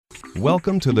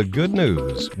Welcome to the Good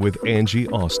News with Angie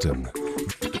Austin.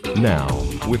 Now,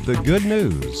 with the good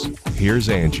news, here's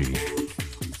Angie.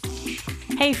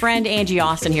 Hey friend, Angie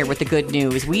Austin here with the good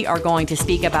news. We are going to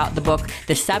speak about the book,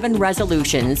 The 7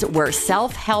 Resolutions, Where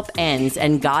Self-Help Ends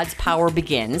and God's Power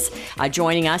Begins.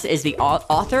 Joining us is the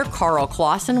author, Carl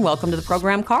Clausen. Welcome to the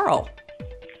program, Carl.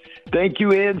 Thank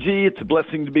you, Angie. It's a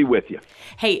blessing to be with you.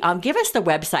 Hey, give us the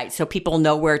website so people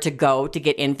know where to go to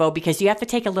get info, because you have to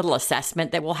take a little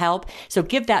assessment that will help. So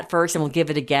give that first, and we'll give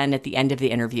it again at the end of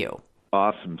the interview.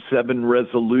 Awesome.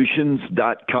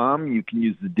 7resolutions.com. You can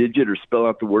use the digit or spell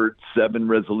out the word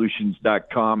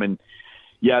 7resolutions.com. And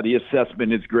yeah, the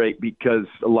assessment is great because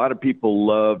a lot of people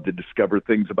love to discover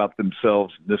things about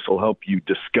themselves. This will help you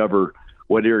discover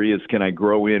what areas can I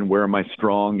grow in, where am I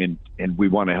strong, and we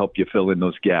want to help you fill in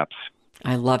those gaps.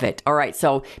 I love it. All right,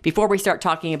 so before we start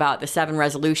talking about the 7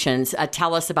 resolutions,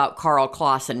 tell us about Carl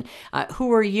Clausen.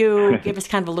 Who are you? Give us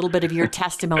kind of a little bit of your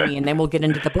testimony, and then we'll get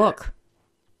into the book.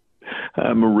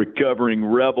 I'm a recovering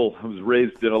rebel. I was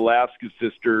raised in Alaska,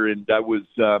 sister, and I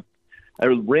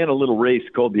ran a little race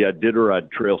called the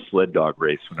Iditarod Trail Sled Dog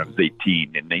Race when I was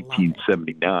 18 in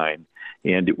 1979,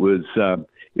 and it was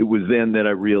then that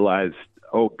I realized,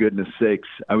 oh, goodness sakes,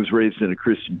 I was raised in a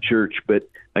Christian church, but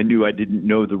I knew I didn't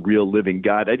know the real living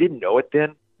God. I didn't know it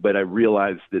then, but I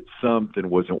realized that something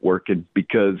wasn't working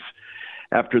because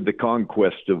after the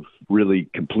conquest of really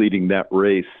completing that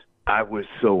race, I was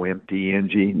so empty,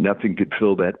 Angie. Nothing could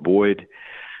fill that void.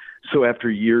 So after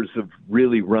years of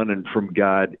really running from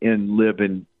God and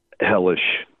living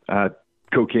hellish,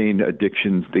 cocaine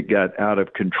addictions that got out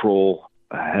of control,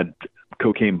 I had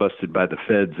cocaine busted by the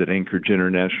feds at Anchorage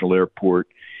International Airport.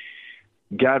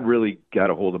 God really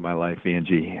got a hold of my life,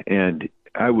 Angie, and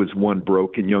I was one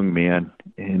broken young man.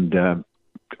 And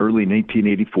early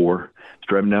 1984, I was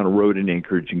driving down a road in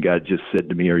Anchorage, and God just said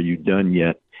to me, "Are you done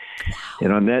yet?" Wow.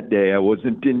 And on that day, I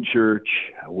wasn't in church.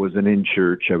 I was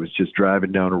just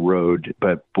driving down a road,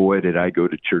 but boy, did I go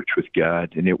to church with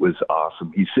God, and it was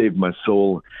awesome. He saved my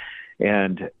soul.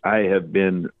 And I have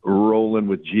been rolling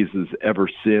with Jesus ever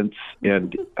since.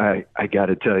 And I got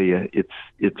to tell you,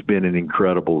 it's been an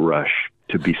incredible rush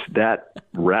to be that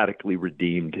radically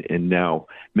redeemed. And now,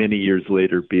 many years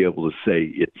later, be able to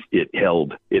say it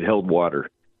held water.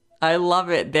 I love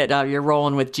it that you're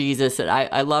rolling with Jesus. And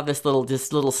I love this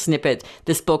little snippet.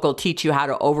 This book will teach you how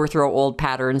to overthrow old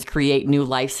patterns, create new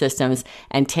life systems,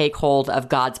 and take hold of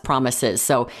God's promises.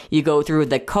 So you go through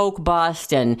the coke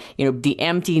bust and the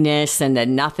emptiness and the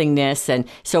nothingness. And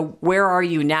so where are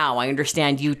you now? I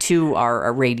understand you too are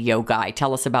a radio guy.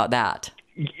 Tell us about that.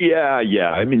 Yeah.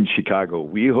 I'm in Chicago.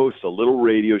 We host a little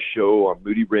radio show on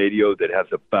Moody Radio that has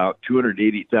about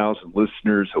 280,000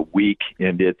 listeners a week,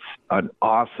 and it's an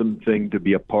awesome thing to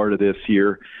be a part of this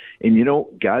here. And,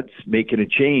 God's making a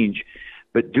change,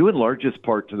 but due in largest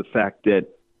part to the fact that,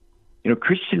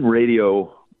 Christian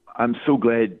radio, I'm so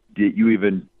glad that you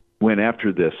even went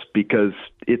after this because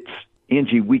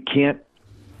Angie,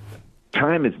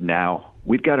 time is now.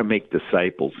 We've got to make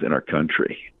disciples in our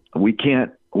country. We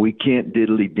can't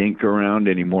diddly dink around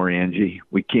anymore, Angie.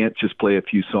 We can't just play a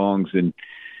few songs and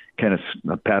kind of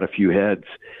pat a few heads.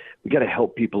 We got to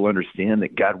help people understand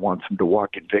that God wants them to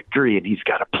walk in victory, and He's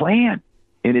got a plan,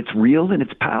 and it's real and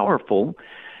it's powerful,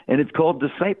 and it's called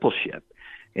discipleship.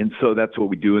 And so that's what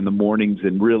we do in the mornings,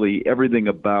 and really everything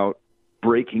about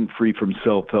breaking free from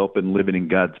self-help and living in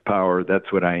God's power.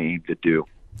 That's what I aim to do.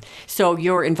 So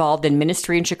you're involved in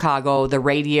ministry in Chicago, the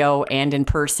radio, and in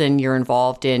person. You're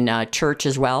involved in church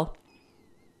as well?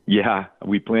 Yeah,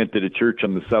 we planted a church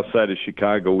on the south side of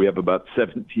Chicago. We have about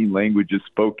 17 languages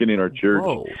spoken in our church.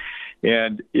 Whoa.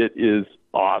 And it is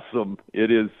awesome. It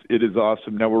is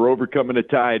awesome. Now, we're overcoming a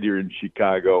tide here in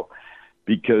Chicago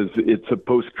because it's a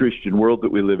post-Christian world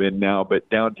that we live in now. But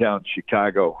downtown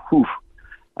Chicago,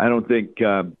 I think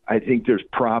there's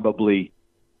probably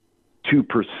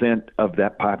 2% of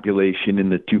that population in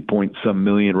the 2-point-some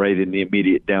million right in the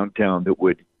immediate downtown that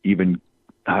would even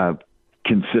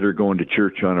consider going to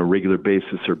church on a regular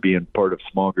basis or being part of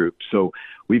small groups. So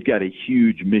we've got a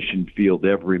huge mission field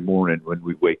every morning when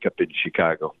we wake up in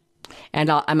Chicago.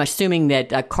 And I'm assuming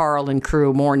that Carl and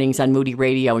crew mornings on Moody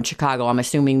Radio in Chicago, I'm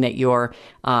assuming that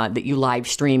you live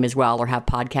stream as well or have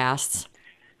podcasts?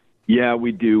 Yeah,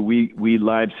 we do. We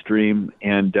live stream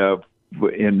and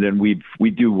then we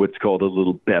do what's called a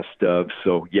little best of.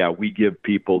 So, yeah, we give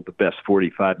people the best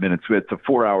 45 minutes. It's a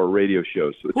 4-hour radio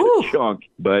show, so it's a chunk.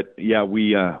 But, yeah,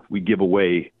 we give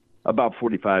away about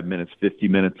 45 minutes, 50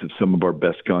 minutes of some of our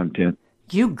best content.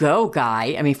 You go,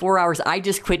 Guy. I mean, 4 hours. I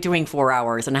just quit doing 4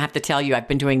 hours. And I have to tell you, I've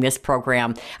been doing this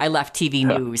program. I left TV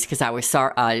news because I was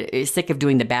sick of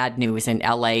doing the bad news in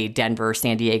LA, Denver,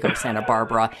 San Diego, Santa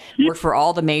Barbara. Worked for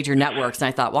all the major networks. And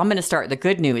I thought, well, I'm going to start the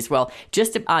good news. Well,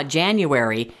 just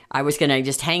January, I was going to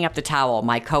just hang up the towel.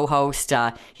 My co-host,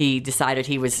 he decided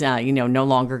he was, no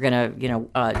longer going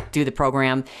to, do the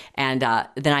program. And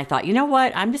then I thought, you know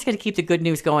what? I'm just going to keep the good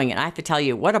news going. And I have to tell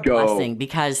you, what a blessing,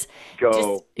 because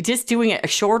just doing a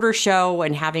shorter show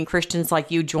and having Christians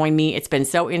like you join me, it's been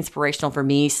so inspirational for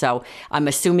me. So I'm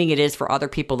assuming it is for other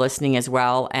people listening as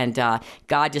well. And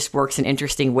God just works in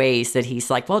interesting ways that he's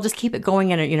like, well, just keep it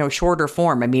going in a shorter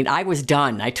form. I mean, I was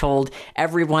done. I told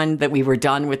everyone that we were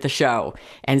done with the show.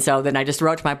 And so then I just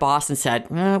wrote to my boss and said,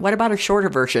 what about a shorter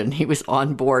version? He was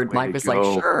on board. Mike was like,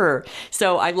 sure.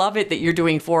 So I love it that you're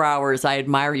doing 4 hours. I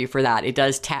admire you for that. It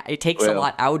does. It takes a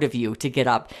lot out of you to get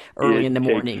up early in the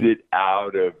morning. It takes it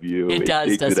out of you. It does,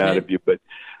 takes doesn't it out it? of you.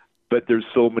 But there's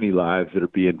so many lives that are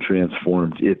being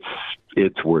transformed.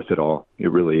 It's worth it all.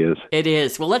 It really is. It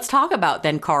is. Well, let's talk about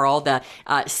then, Carl, the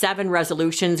 7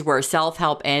 resolutions where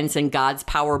self-help ends and God's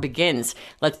power begins.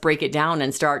 Let's break it down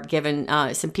and start giving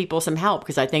some people some help,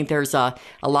 because I think there's a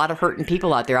lot of hurting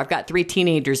people out there. I've got 3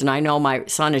 teenagers, and I know my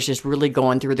son is just really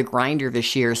going through the grinder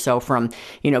this year. So from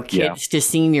kids to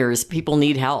seniors, people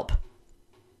need help.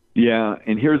 Yeah,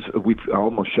 and we've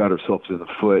almost shot ourselves in the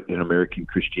foot in American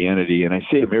Christianity. And I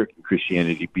say American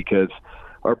Christianity because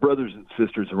our brothers and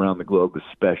sisters around the globe,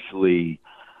 especially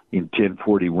in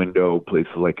 1040 window,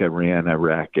 places like Iran,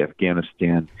 Iraq,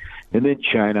 Afghanistan, and then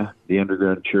China, the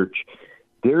underground church,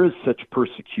 there is such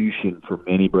persecution for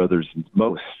many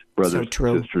most brothers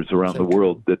and sisters around the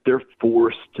world that they're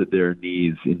forced to their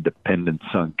knees in dependence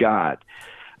on God.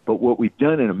 But what we've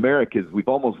done in America is we've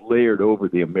almost layered over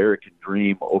the American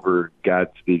dream over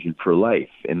God's vision for life,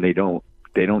 and they don't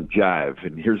jive.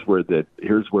 And here's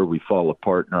where we fall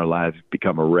apart in our lives,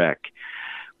 become a wreck.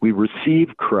 We receive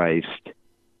Christ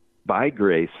by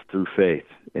grace through faith,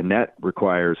 and that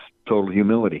requires total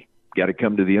humility. Got to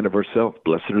come to the end of ourselves.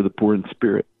 Blessed are the poor in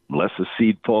spirit. Unless a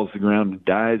seed falls to the ground and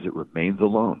dies, it remains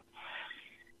alone.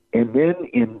 And then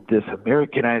in this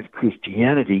Americanized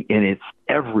Christianity, and it's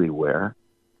everywhere,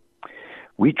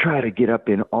 we try to get up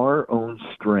in our own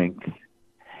strength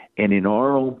and in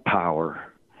our own power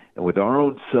and with our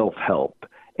own self-help,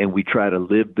 and we try to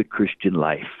live the Christian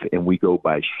life, and we go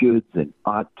by shoulds and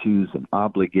ought-tos and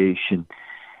obligation,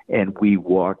 and we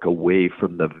walk away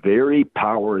from the very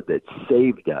power that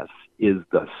saved us is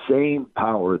the same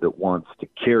power that wants to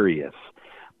carry us.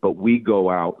 But we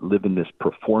go out living this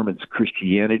performance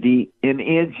Christianity, and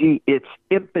Angie, it's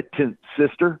impotent,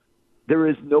 sister. There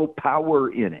is no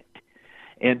power in it.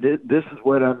 And this is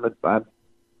what I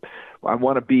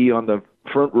want to be on the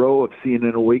front row of seeing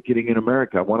an awakening in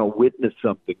America. I want to witness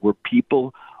something where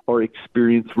people are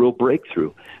experiencing real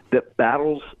breakthrough, that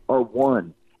battles are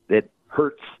won, that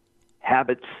hurts,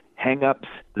 habits, hang-ups,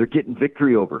 they're getting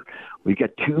victory over. We got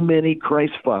too many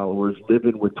Christ followers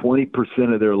living with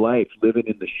 20% of their life living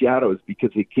in the shadows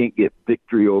because they can't get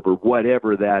victory over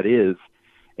whatever that is.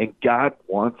 And God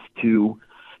wants to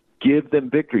give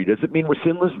them victory. Does it mean we're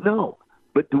sinless? No.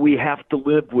 But do we have to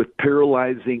live with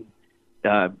paralyzing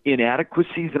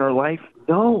inadequacies in our life?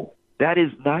 No, that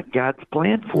is not God's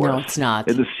plan for us. No, it's not.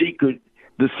 And the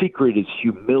secret is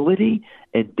humility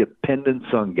and dependence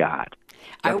on God.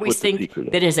 I always think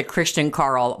that as a Christian,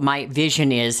 Carl, my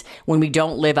vision is when we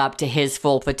don't live up to his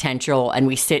full potential and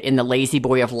we sit in the lazy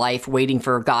boy of life waiting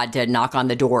for God to knock on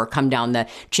the door, come down the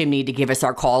chimney to give us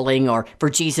our calling, or for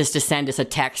Jesus to send us a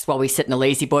text while we sit in the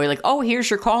lazy boy, like, oh, here's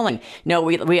your calling. No,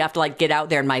 we have to get out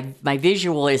there. And my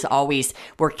visual is always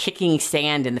we're kicking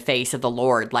sand in the face of the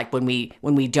Lord, like when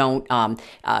we don't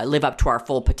live up to our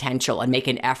full potential and make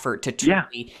an effort to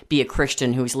truly be a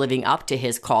Christian who's living up to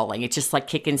his calling. It's just like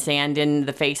kicking sand in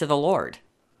the face of the Lord.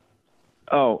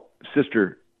 Oh,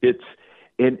 sister,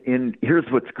 and here's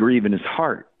what's grieving his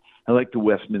heart. I like the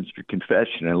Westminster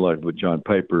Confession. I love what John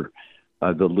Piper,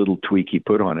 the little tweak he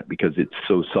put on it, because it's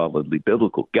so solidly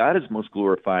biblical. God is most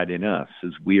glorified in us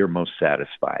as we are most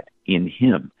satisfied in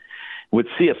him. What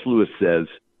C.S. Lewis says,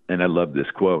 and I love this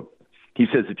quote, he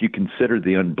says, if you consider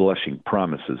the unblushing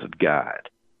promises of God,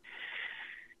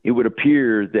 it would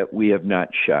appear that we have not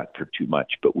shot for too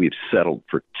much, but we've settled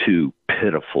for too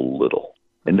pitiful little.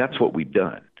 And that's what we've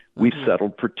done. We've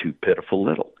settled for too pitiful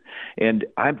little. And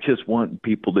I'm just wanting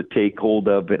people to take hold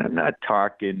of it. I'm not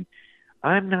talking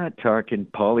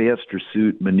polyester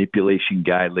suit, manipulation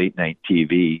guy, late night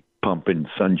TV, pumping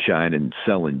sunshine and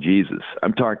selling Jesus.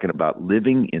 I'm talking about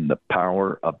living in the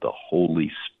power of the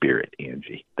Holy Spirit,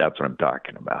 Angie. That's what I'm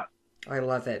talking about. I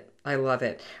love it. I love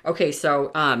it. Okay,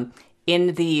 so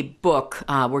in the book,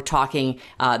 we're talking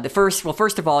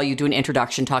first of all, you do an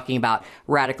introduction talking about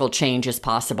radical change is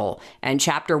possible. And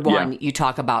chapter 1, you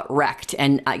talk about wrecked.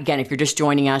 And again, if you're just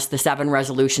joining us,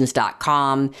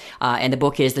 the7resolutions.com, and the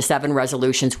book is The 7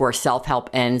 Resolutions Where Self-Help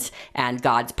Ends and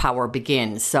God's Power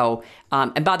Begins. So,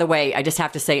 and by the way, I just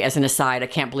have to say as an aside, I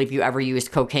can't believe you ever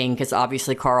used cocaine because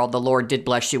obviously, Carl, the Lord did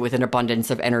bless you with an abundance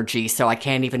of energy. So I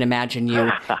can't even imagine you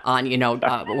on,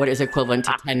 what is equivalent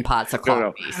to 10 pots of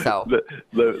coffee. No. So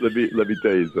let me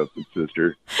tell you something,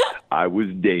 sister. I was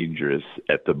dangerous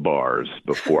at the bars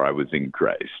before I was in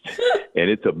Christ, and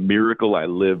it's a miracle I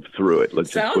lived through it. Let's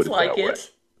just put it that way.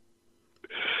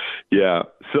 Yeah.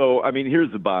 So, I mean,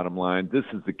 here's the bottom line. This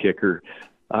is the kicker.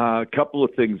 A couple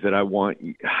of things that I want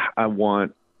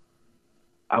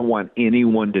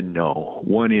anyone to know.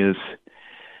 One is,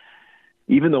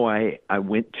 even though I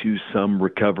went to some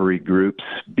recovery groups,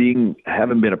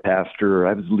 having been a pastor,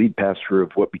 I was lead pastor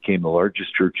of what became the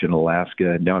largest church in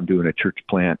Alaska, and now I'm doing a church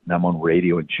plant, and I'm on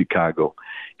radio in Chicago.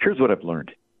 Here's what I've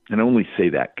learned, and I only say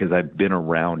that because I've been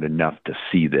around enough to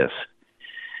see this.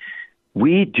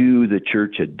 We do the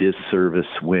church a disservice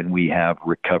when we have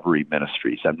recovery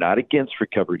ministries. I'm not against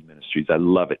recovery ministries. I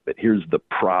love it, but here's the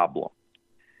problem.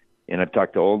 And I've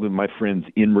talked to all of my friends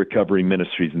in recovery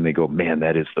ministries, and they go, man,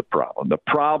 that is the problem. The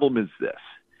problem is this.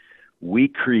 We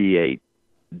create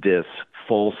this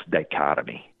false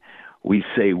dichotomy. We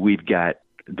say we've got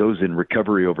those in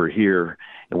recovery over here,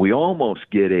 and we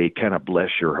almost get a kind of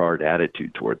bless your heart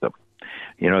attitude toward them.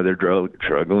 They're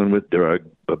struggling with drug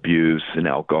abuse and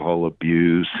alcohol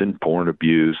abuse and porn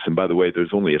abuse. And by the way,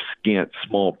 there's only a scant,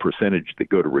 small percentage that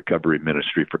go to recovery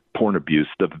ministry for porn abuse.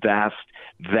 The vast,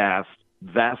 vast,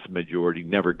 vast majority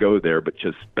never go there, but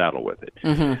just battle with it.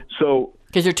 Mm-hmm. So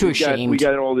because they're too ashamed. We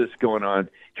got all this going on.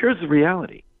 Here's the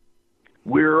reality.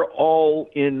 We're all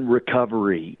in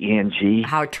recovery, Angie.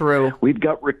 How true.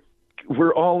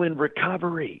 We're all in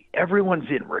recovery. Everyone's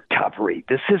in recovery.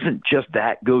 This isn't just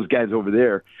those guys over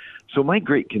there. So my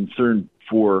great concern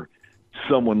for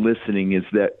someone listening is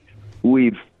that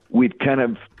we've kind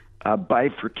of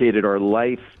bifurcated our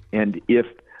life, and if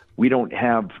we don't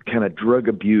have kind of drug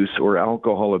abuse or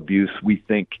alcohol abuse, we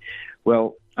think,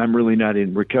 well, I'm really not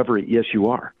in recovery. Yes, you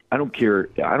are. I don't care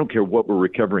what we're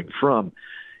recovering from.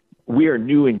 We are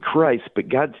new in Christ, but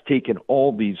God's taken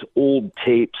all these old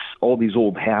tapes, all these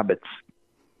old habits,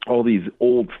 all these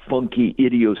old funky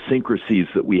idiosyncrasies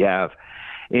that we have,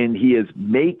 and he is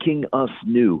making us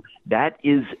new. That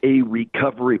is a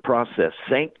recovery process.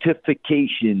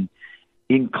 Sanctification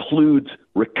includes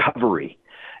recovery.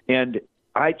 And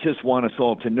I just want us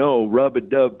all to know,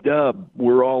 rub-a-dub-dub,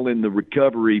 we're all in the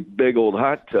recovery big old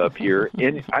hot tub here.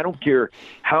 And I don't care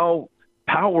how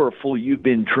powerful you've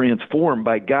been transformed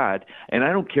by God, and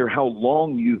I don't care how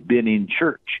long you've been in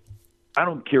church. I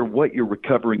don't care what you're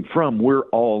recovering from. We're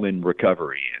all in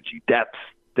recovery, Angie. That's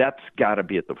got to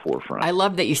be at the forefront. I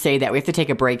love that you say that. We have to take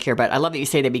a break here, but I love that you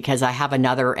say that because I have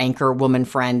another anchor woman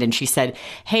friend, and she said,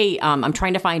 hey, I'm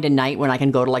trying to find a night when I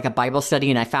can go to like a Bible study,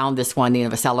 and I found this one,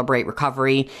 a Celebrate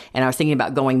Recovery, and I was thinking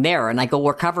about going there, and I go,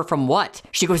 recover from what?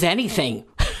 She goes, anything.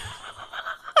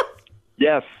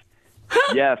 Yes.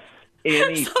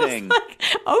 Anything.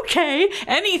 So okay,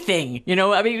 anything.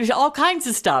 All kinds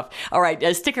of stuff. All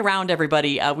right, stick around,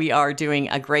 everybody. We are doing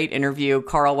a great interview.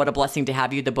 Carl, what a blessing to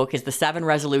have you. The book is The 7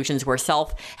 Resolutions Where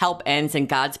Self-Help Ends and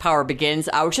God's Power Begins.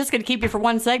 I was just going to keep you for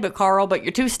one segment, Carl, but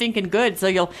you're too stinking good, so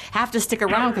you'll have to stick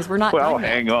around because we're not Well, done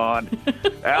hang on.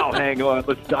 Hang on.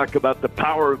 Let's talk about the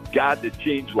power of God to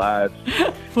change lives.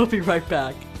 We'll be right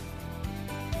back.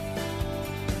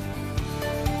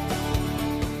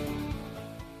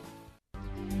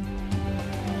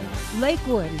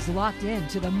 Lakewood is locked in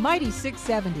to the mighty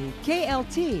 670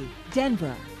 KLT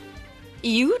Denver.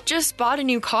 You just bought a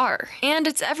new car, and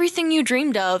it's everything you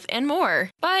dreamed of and more.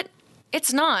 But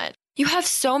it's not. You have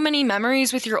so many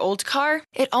memories with your old car,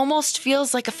 it almost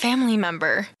feels like a family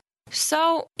member.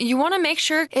 So, you want to make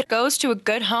sure it goes to a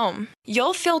good home.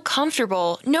 You'll feel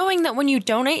comfortable knowing that when you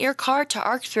donate your car to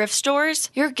ARC thrift stores,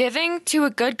 you're giving to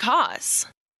a good cause.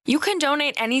 You can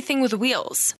donate anything with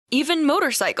wheels, even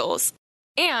motorcycles.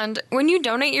 And when you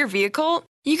donate your vehicle,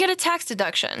 you get a tax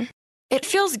deduction. It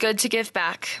feels good to give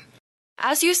back.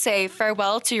 As you say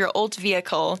farewell to your old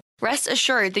vehicle, rest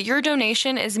assured that your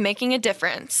donation is making a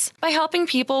difference by helping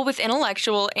people with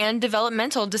intellectual and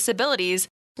developmental disabilities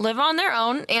live on their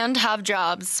own and have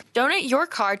jobs. Donate your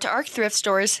car to ARC thrift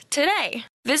stores today.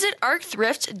 Visit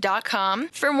arcthrift.com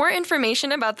for more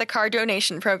information about the car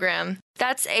donation program.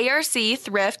 That's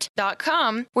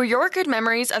arcthrift.com, where your good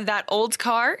memories of that old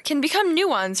car can become new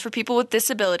ones for people with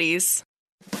disabilities.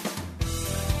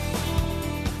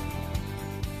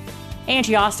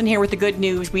 Angie Austin here with the good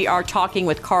news. We are talking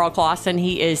with Carl Clausen.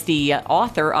 He is the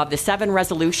author of The 7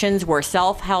 Resolutions Where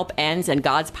Self-Help Ends and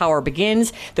God's Power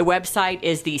Begins. The website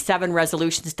is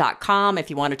the7resolutions.com if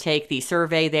you want to take the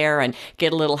survey there and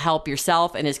get a little help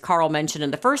yourself. And as Carl mentioned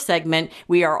in the first segment,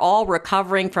 we are all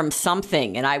recovering from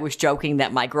something. And I was joking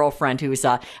that my girlfriend, who's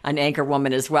an anchor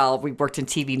woman as well, we worked in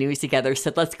TV news together,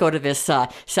 said, let's go to this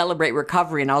Celebrate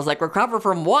Recovery. And I was like, recover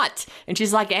from what? And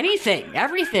she's like, anything,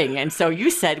 everything. And so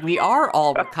you said we are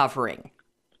all recovering.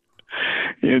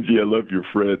 Angie, I love your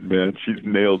friend, man. She's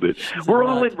nailed it. We're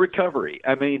all in recovery.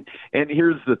 I mean, and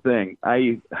here's the thing.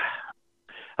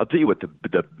 I'll tell you what,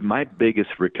 my biggest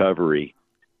recovery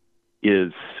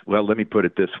is, well, let me put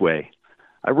it this way.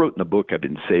 I wrote in the book I've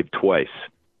been saved twice.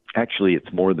 Actually,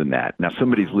 it's more than that. Now,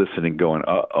 somebody's listening going,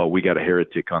 uh-oh, we got a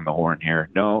heretic on the horn here.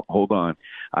 No, hold on.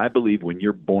 I believe when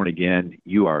you're born again,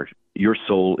 your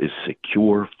soul is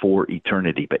secure for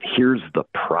eternity. But here's the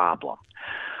problem.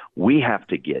 We have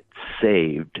to get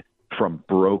saved from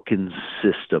broken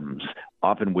systems,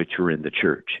 often which are in the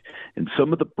church. And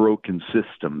some of the broken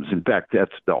systems, in fact,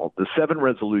 that's all. The 7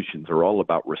 resolutions are all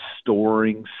about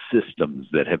restoring systems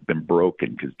that have been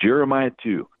broken. Because Jeremiah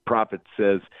 2, prophet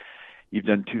says, you've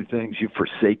done 2 things. You've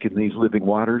forsaken these living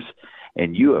waters,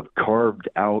 and you have carved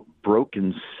out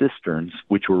broken cisterns,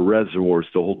 which were reservoirs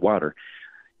to hold water.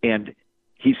 And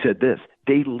he said this,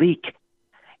 they leak.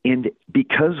 And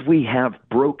because we have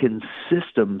broken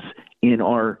systems in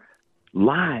our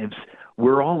lives,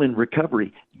 we're all in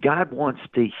recovery. God wants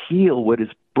to heal what is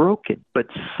broken. But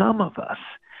some of us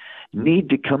need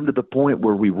to come to the point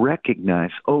where we recognize,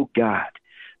 oh God,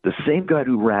 the same God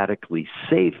who radically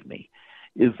saved me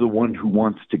is the one who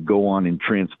wants to go on and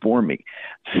transform me.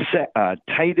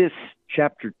 Titus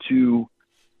chapter 2,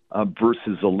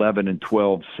 verses 11 and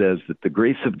 12 says that the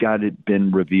grace of God had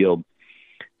been revealed,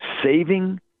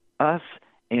 saving us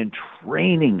and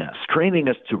training us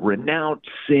to renounce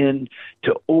sin,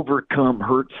 to overcome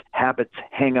hurts, habits,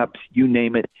 hang-ups, you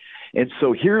name it. And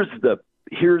so here's the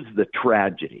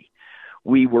tragedy.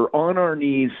 We were on our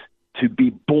knees to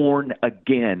be born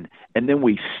again, and then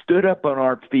we stood up on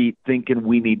our feet thinking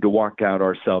we need to walk out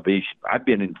our salvation. I've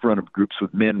been in front of groups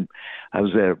with men. I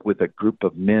was with a group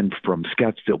of men from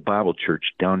Scottsdale Bible Church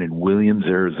down in Williams,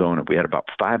 Arizona. We had about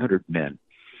 500 men.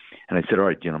 And I said, all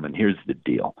right, gentlemen, here's the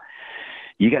deal.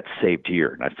 You got saved here.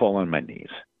 And I fall on my knees.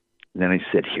 And then I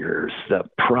said, here's the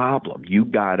problem. You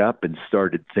got up and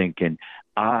started thinking,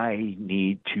 I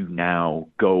need to now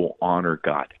go honor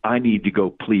God. I need to go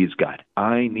please God.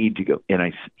 I need to go.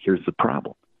 And here's the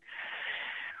problem.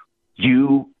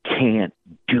 You can't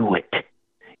do it.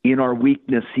 In our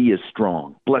weakness, he is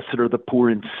strong. Blessed are the poor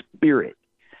in spirit.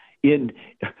 In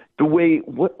the way,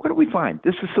 what do we find?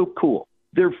 This is so cool.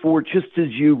 Therefore, just as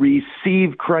you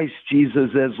receive Christ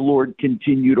Jesus as Lord,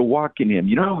 continue to walk in him.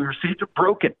 You know, we were saved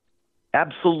broken,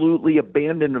 absolutely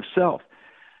abandoned of self.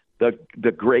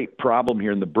 The great problem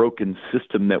here in the broken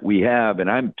system that we have, and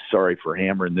I'm sorry for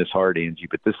hammering this hard, Angie,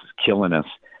 but this is killing us.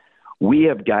 We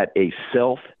have got a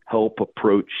self-help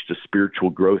approach to spiritual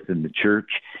growth in the church,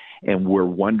 and we're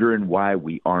wondering why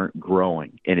we aren't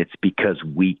growing. And it's because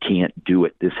we can't do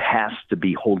it. This has to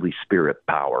be Holy Spirit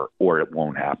power, or it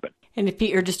won't happen. And if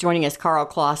you're just joining us, Carl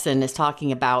Clausen is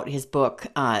talking about his book,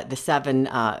 The 7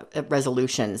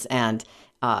 Resolutions, and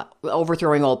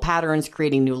overthrowing old patterns,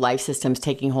 creating new life systems,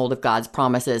 taking hold of God's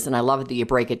promises. And I love it that you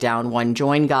break it down. 1,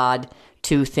 join God.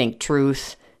 2, think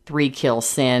truth. 3, kill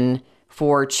sin.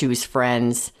 4, choose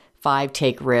friends. 5,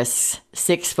 take risks.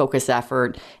 6, focus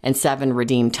effort. And 7,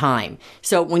 redeem time.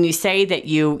 So when you say that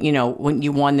when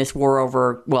you won this war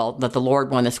over, that the Lord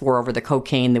won this war over the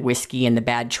cocaine, the whiskey, and the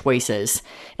bad choices,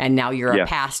 and now you're a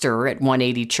pastor at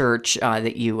 180 Church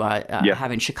that you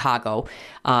have in Chicago,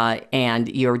 and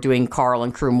you're doing Carl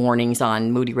and Crew mornings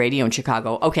on Moody Radio in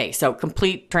Chicago. Okay, so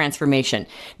complete transformation.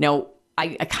 Now,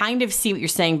 I kind of see what you're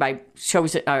saying by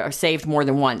saved more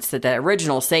than once, that the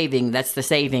original saving, that's the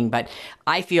saving. But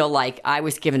I feel like I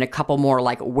was given a couple more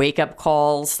like wake up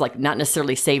calls, like not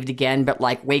necessarily saved again, but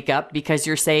like wake up because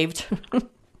you're saved.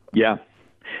 Yeah.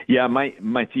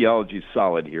 My theology is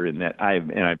solid here in that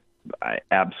I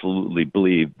absolutely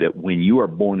believe that when you are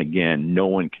born again, no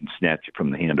one can snatch you from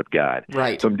the hand of God.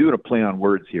 Right. So I'm doing a play on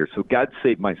words here. So God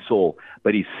saved my soul,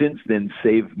 but he since then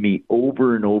saved me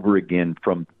over and over again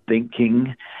from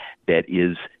thinking that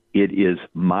it is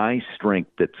my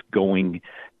strength that's going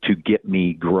to get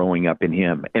me growing up in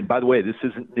him. And by the way, this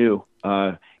isn't new.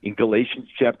 In Galatians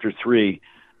chapter 3,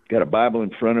 got a Bible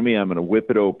in front of me. I'm going to whip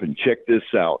it open. Check this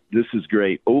out. This is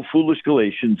great. O foolish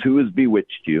Galatians, who has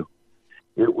bewitched you?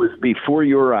 It was before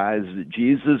your eyes that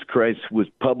Jesus Christ was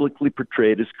publicly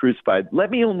portrayed as crucified. Let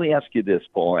me only ask you this,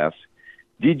 Paul asks.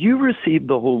 Did you receive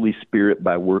the Holy Spirit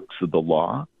by works of the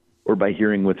law or by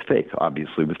hearing with faith?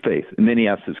 Obviously with faith. And then he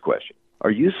asks this question,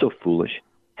 are you so foolish?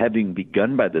 Having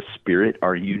begun by the Spirit,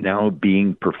 are you now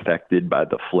being perfected by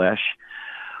the flesh?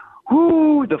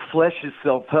 Whoo, the flesh is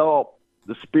self-help.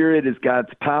 The Spirit is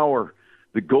God's power.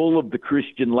 The goal of the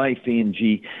Christian life,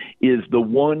 Angie, is the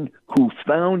one who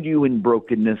found you in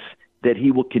brokenness, that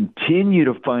he will continue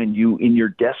to find you in your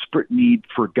desperate need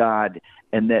for God,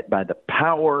 and that by the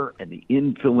power and the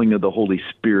infilling of the Holy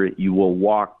Spirit, you will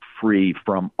walk free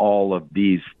from all of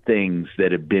these things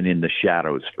that have been in the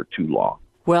shadows for too long.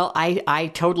 Well,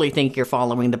 I totally think you're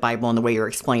following the Bible in the way you're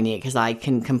explaining it, because I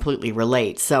can completely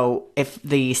relate. So if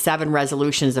the 7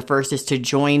 resolutions, the first is to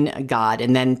join God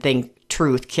and then think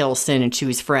truth, kill sin, and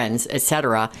choose friends,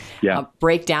 etc. Yeah.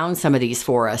 Break down some of these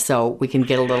for us so we can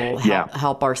get a little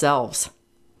help ourselves.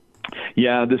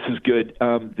 Yeah, this is good.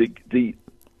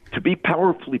 To be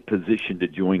powerfully positioned to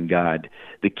join God,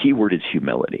 the key word is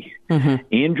humility.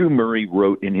 Mm-hmm. Andrew Murray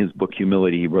wrote in his book,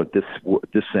 Humility, he wrote this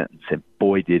sentence, and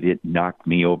boy, did it knock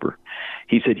me over.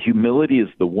 He said, humility is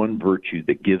the one virtue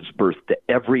that gives birth to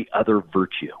every other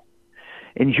virtue.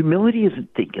 And humility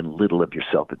isn't thinking little of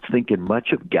yourself. It's thinking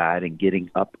much of God and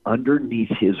getting up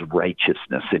underneath his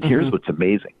righteousness. And here's what's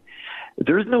amazing.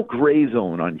 There's no gray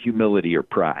zone on humility or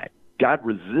pride. God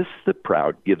resists the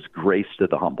proud, gives grace to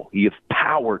the humble. He gives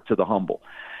power to the humble.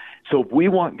 So if we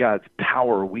want God's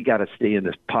power, we got to stay in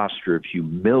this posture of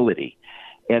humility.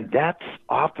 And that's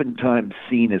oftentimes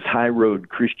seen as high road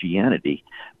Christianity,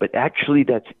 but actually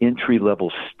that's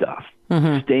entry-level stuff.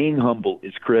 Mm-hmm. Staying humble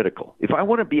is critical. If I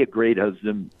want to be a great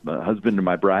husband to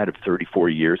my bride of 34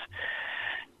 years,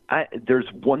 there's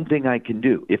one thing I can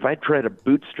do. If I try to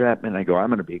bootstrap and I go, I'm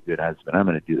going to be a good husband, I'm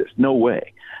going to do this. No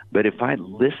way. But if I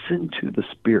listen to the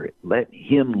Spirit, let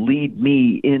him lead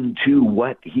me into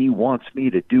what he wants me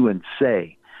to do and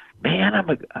say,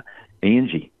 man,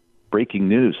 Angie, breaking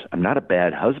news, I'm not a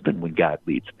bad husband when God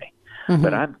leads me,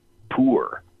 but I'm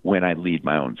poor when I lead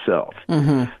my own self.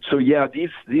 Mm-hmm. So yeah,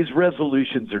 these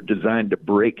resolutions are designed to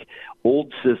break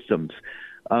old systems.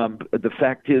 The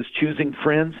fact is, choosing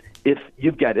friends, if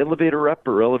you've got elevator up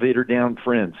or elevator down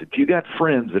friends, if you got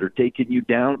friends that are taking you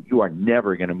down, you are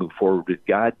never going to move forward with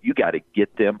God. You got to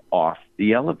get them off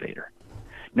the elevator.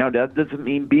 Now, that doesn't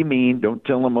mean be mean. Don't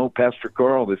tell them, oh, Pastor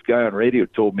Carl, this guy on radio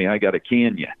told me I got to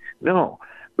can you. No,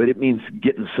 but it means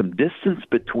getting some distance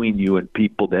between you and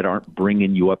people that aren't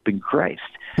bringing you up in Christ.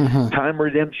 Mm-hmm. Time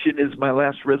redemption is my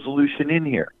last resolution in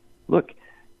here. Look,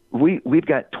 we've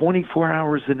got 24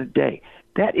 hours in a day.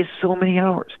 That is so many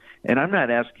hours. And I'm not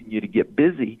asking you to get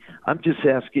busy. I'm just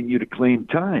asking you to claim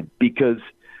time, because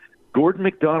Gordon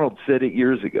MacDonald said it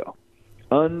years ago.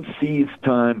 Unseized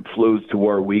time flows to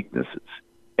our weaknesses.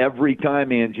 Every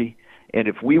time, Angie. And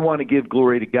if we want to give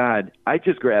glory to God, I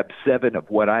just grabbed 7 of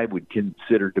what I would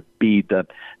consider to be the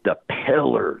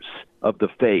pillars of the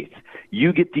faith.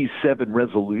 You get these 7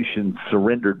 resolutions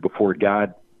surrendered before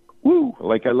God. Woo!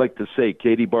 Like I like to say,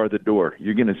 Katie, bar the door.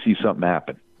 You're going to see something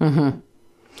happen. Mm-hmm.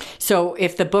 So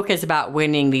if the book is about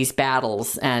winning these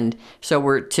battles, and so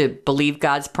we're to believe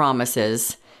God's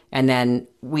promises, and then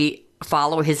we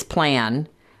follow his plan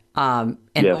and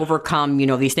overcome,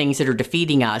 these things that are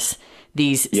defeating us,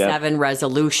 these 7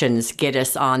 resolutions get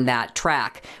us on that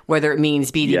track, whether it means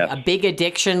beating a big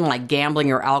addiction like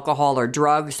gambling or alcohol or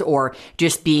drugs, or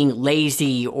just being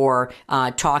lazy, or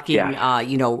talking down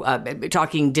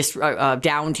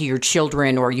to your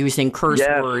children, or using curse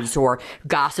words, or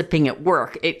gossiping at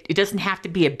work. It doesn't have to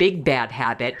be a big bad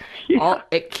habit. Yeah.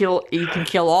 You can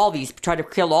try to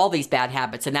kill all these bad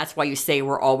habits, and that's why you say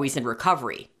we're always in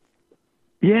recovery.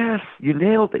 Yes, you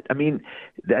nailed it.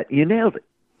 You nailed it.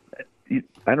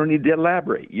 I don't need to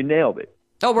elaborate. You nailed it.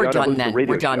 Oh, we're done then.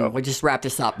 We're done. Show. We'll just wrap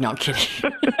this up. No, I'm kidding.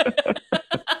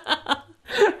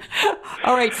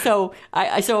 All right. So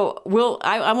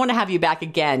I want to have you back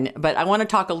again, but I want to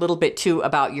talk a little bit too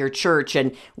about your church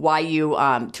and why you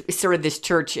started this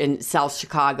church in South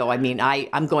Chicago.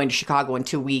 I'm going to Chicago in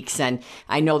 2 weeks, and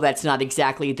I know that's not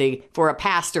exactly for a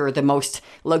pastor, the most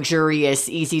luxurious,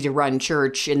 easy to run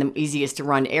church in the easiest to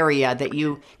run area that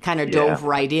you kind of dove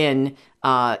right in.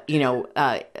 And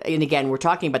again, we're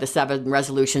talking about the 7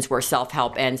 resolutions where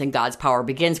self-help ends and God's power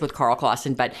begins with Carl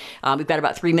Clausen. But we've got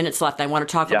about 3 minutes left. I want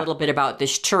to talk a little bit about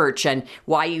this church and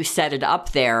why you set it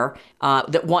up there.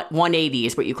 That 180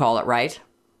 is what you call it, right?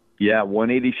 Yeah,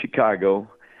 180 Chicago,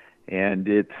 and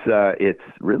it's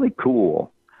really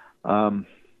cool.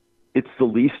 It's the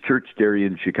least churched area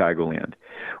in Chicagoland.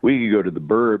 We could go to the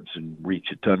burbs and reach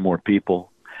a ton more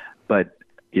people, but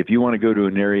if you want to go to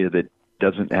an area that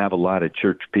doesn't have a lot of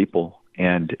church people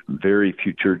and very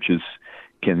few churches,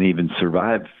 can even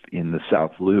survive in the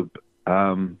South Loop.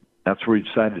 That's where we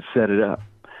decided to set it up.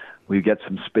 We've got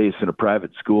some space in a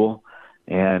private school,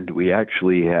 and we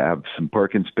actually have some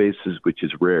parking spaces, which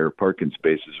is rare. Parking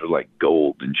spaces are like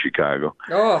gold in Chicago.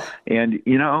 Oh. And,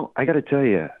 I got to tell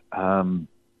you,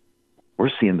 we're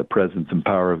seeing the presence and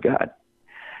power of God.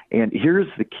 And here's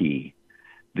the key.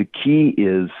 The key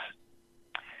is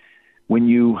when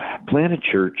you plant a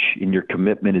church and your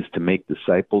commitment is to make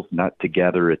disciples, not to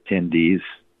gather attendees,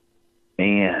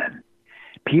 man,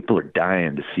 people are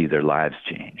dying to see their lives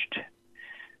changed.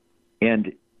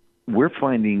 And we're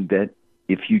finding that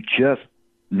if you just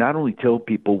not only tell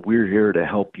people we're here to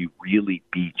help you really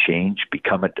be changed,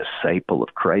 become a disciple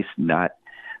of Christ,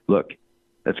 look,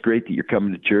 that's great that you're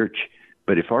coming to church,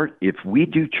 but if we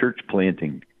do church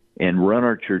planting and run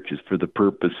our churches for the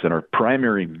purpose, and our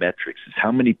primary metrics is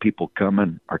how many people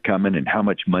are coming and how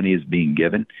much money is being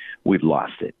given, we've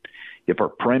lost it. If our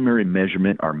primary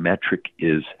measurement, our metric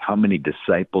is how many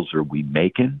disciples are we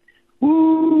making,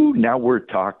 now we're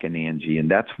talking, Angie,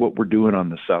 and that's what we're doing on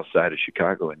the south side of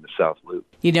Chicago in the South Loop.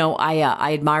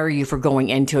 I admire you for going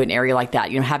into an area like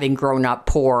that. Having grown up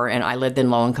poor, and I lived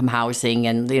in low-income housing,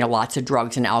 and lots of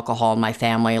drugs and alcohol in my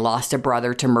family. I lost a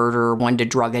brother to murder, one to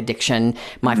drug addiction.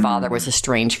 My father was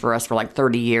estranged for us for like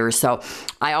 30 years. So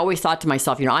I always thought to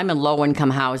myself, I'm in low-income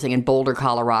housing in Boulder,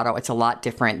 Colorado. It's a lot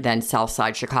different than South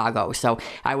Side Chicago. So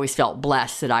I always felt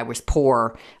blessed that I was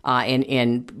poor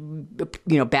in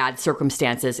bad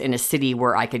circumstances in a city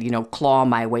where I could, claw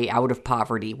my way out of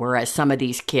poverty. Whereas some of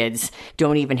these kids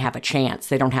don't even have a chance.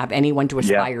 They don't have anyone to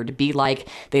aspire to be like.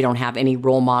 They don't have any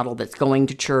role model that's going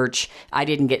to church. I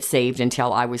didn't get saved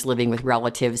until I was living with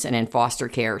relatives and in foster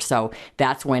care. So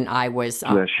that's when I was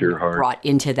brought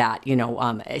into that,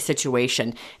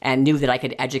 situation, and knew that I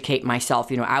could educate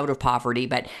myself, out of poverty.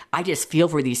 But I just feel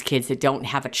for these kids that don't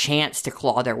have a chance to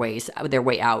claw their way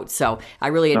out. So I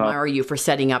really admire you for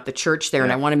setting up the church there.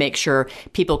 And I want to make sure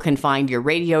people can find your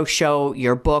radio show,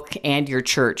 your book, and your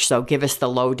church. So give us the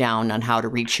lowdown on how to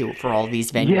reach you for all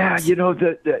these venues. Yeah,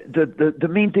 the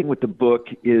main thing with the book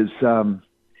is I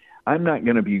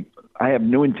have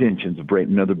no intentions of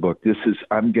writing another book.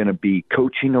 I'm going to be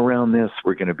coaching around this.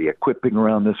 We're going to be equipping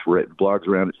around this. We're writing blogs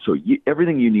around it. So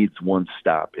everything you need is one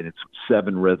stop, and it's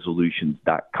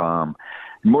 7resolutions.com.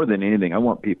 More than anything, I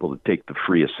want people to take the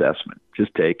free assessment.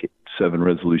 Just take it,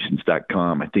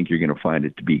 7resolutions.com. I think you're going to find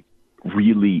it to be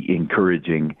really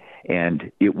encouraging,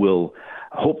 and it will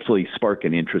hopefully spark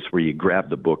an interest where you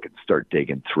grab the book and start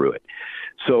digging through it.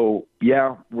 So,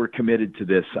 we're committed to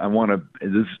this.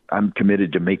 I'm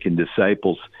committed to making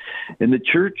disciples. And the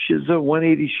church is a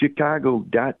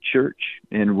 180chicago.church,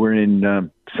 and we're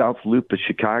in South Loop of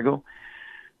Chicago.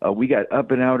 We got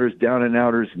up and outers, down and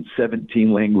outers, and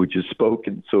 17 languages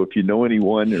spoken. So if you know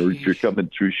anyone, or if you're coming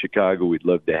through Chicago, we'd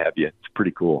love to have you. It's pretty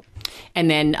cool. And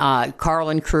then Carl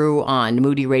and crew on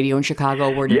Moody Radio in Chicago.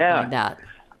 Where do you find that?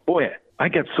 Boy, I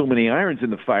got so many irons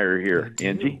in the fire here,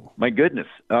 Angie. My goodness.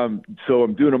 So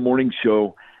I'm doing a morning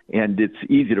show, and it's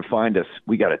easy to find us.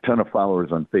 We got a ton of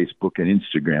followers on Facebook and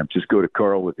Instagram. Just go to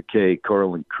Carl with a K,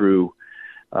 Carl and crew,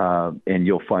 and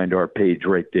you'll find our page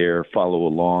right there. Follow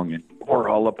along, and we're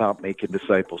all about making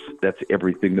disciples. That's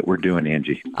everything that we're doing,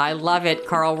 Angie. I love it.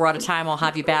 Carl, we're out of time. I'll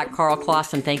have you back. Carl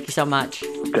Clausen, thank you so much.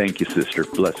 Thank you, sister.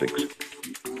 Blessings.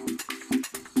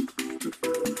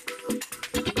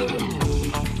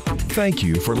 Thank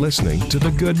you for listening to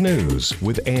The Good News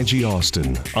with Angie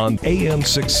Austin on AM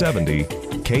 670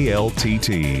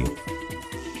 KLTT.